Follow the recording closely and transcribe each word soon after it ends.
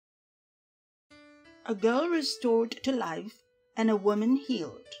a girl restored to life, and a woman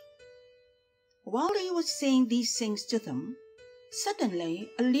healed. While he was saying these things to them,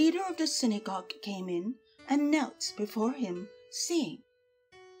 suddenly a leader of the synagogue came in and knelt before him, saying,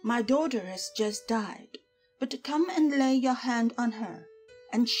 "My daughter has just died, but come and lay your hand on her,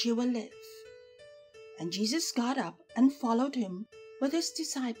 and she will live." And Jesus got up and followed him with his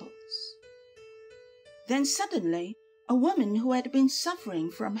disciples. Then suddenly a woman who had been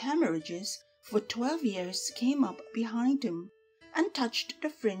suffering from haemorrhages for 12 years came up behind him and touched the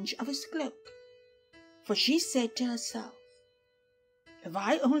fringe of his cloak. For she said to herself, "If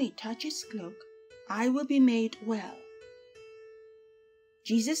I only touch his cloak, I will be made well."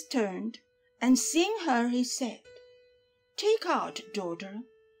 Jesus turned, and seeing her, he said, "Take heart, daughter,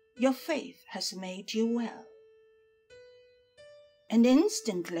 your faith has made you well." And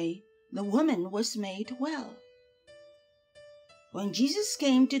instantly the woman was made well. When Jesus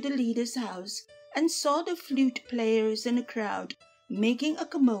came to the leader's house and saw the flute-players and the crowd making a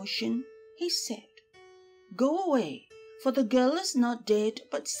commotion, he said, "Go away, for the girl is not dead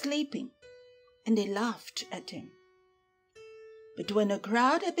but sleeping." And they laughed at him. But when the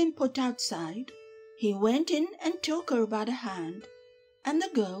crowd had been put outside, he went in and took her by the hand, and the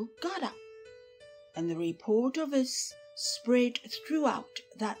girl got up. And the report of this spread throughout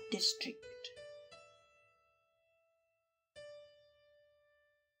that district.